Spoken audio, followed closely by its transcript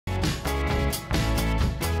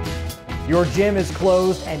Your gym is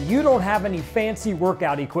closed and you don't have any fancy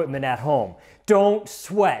workout equipment at home. Don't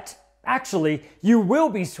sweat. Actually, you will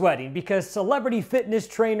be sweating because celebrity fitness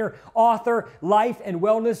trainer, author, life and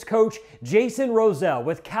wellness coach Jason Rosell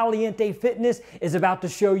with Caliente Fitness is about to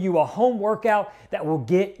show you a home workout that will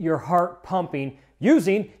get your heart pumping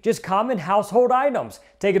using just common household items.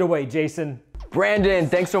 Take it away, Jason. Brandon,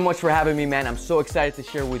 thanks so much for having me, man. I'm so excited to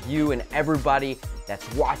share with you and everybody that's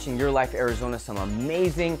watching Your Life Arizona some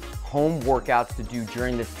amazing home workouts to do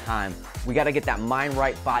during this time. We got to get that mind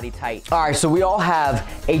right, body tight. All right, so we all have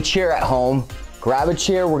a chair at home. Grab a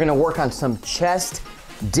chair. We're going to work on some chest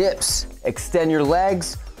dips. Extend your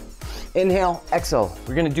legs. Inhale, exhale.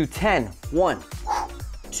 We're going to do 10. 1,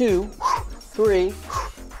 2, 3,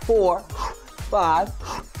 4, 5,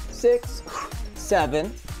 6,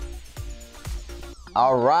 7.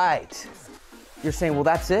 All right. You're saying, well,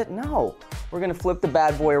 that's it? No. We're gonna flip the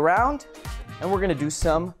bad boy around and we're gonna do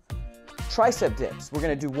some tricep dips. We're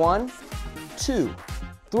gonna do 1, 2,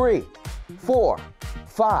 3, 4,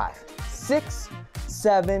 5, 6,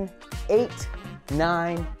 7, 8,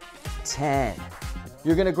 9, 10.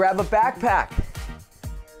 You're gonna grab a backpack.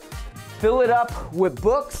 Fill it up with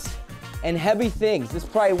books and heavy things. This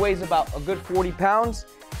probably weighs about a good 40 pounds.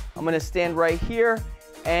 I'm gonna stand right here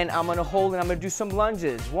and I'm gonna hold and I'm gonna do some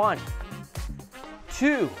lunges. 1,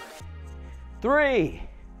 2, 3,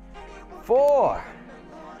 4,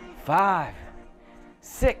 5,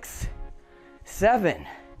 6, 7,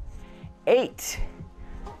 8,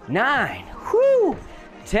 9,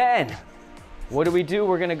 10. What do we do?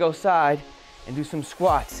 We're gonna go side and do some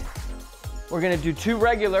squats. We're gonna do 2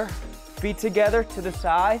 regular, feet together to the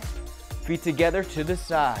side, feet together to the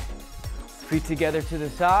side, feet together to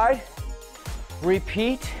the side.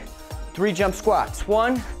 Repeat, 3 jump squats.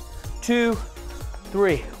 1, 2,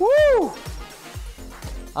 3. Woo!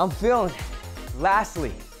 I'm feeling it.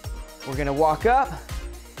 Lastly, we're gonna walk up,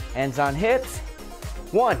 hands on hips.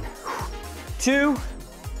 1, 2,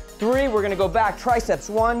 3. We're gonna go back, triceps.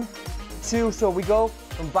 1, 2. So we go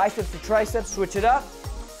from biceps to triceps, switch it up.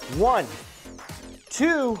 1,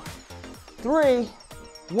 2, 3.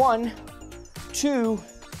 1, 2,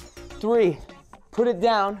 3. Put it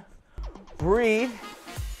down. Breathe.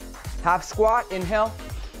 Half squat. Inhale.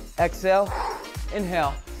 Exhale.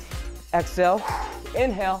 Inhale. Exhale.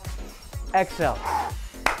 Inhale. Exhale.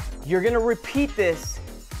 You're gonna repeat this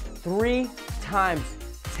 3 times,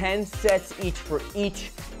 10 sets each for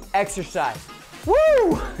each exercise.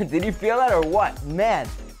 Woo! Did you feel that or what? Man,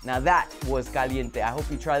 now that was caliente. I hope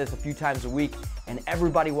you try this a few times a week. And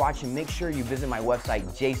everybody watching, make sure you visit my website,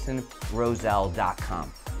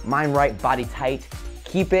 jasonrosell.com. Mind right, body tight.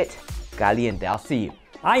 Keep it caliente. I'll see you.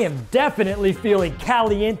 I am definitely feeling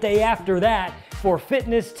caliente after that. For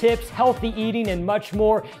fitness tips, healthy eating, and much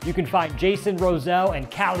more, you can find Jason Rosell and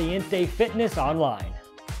Caliente Fitness online.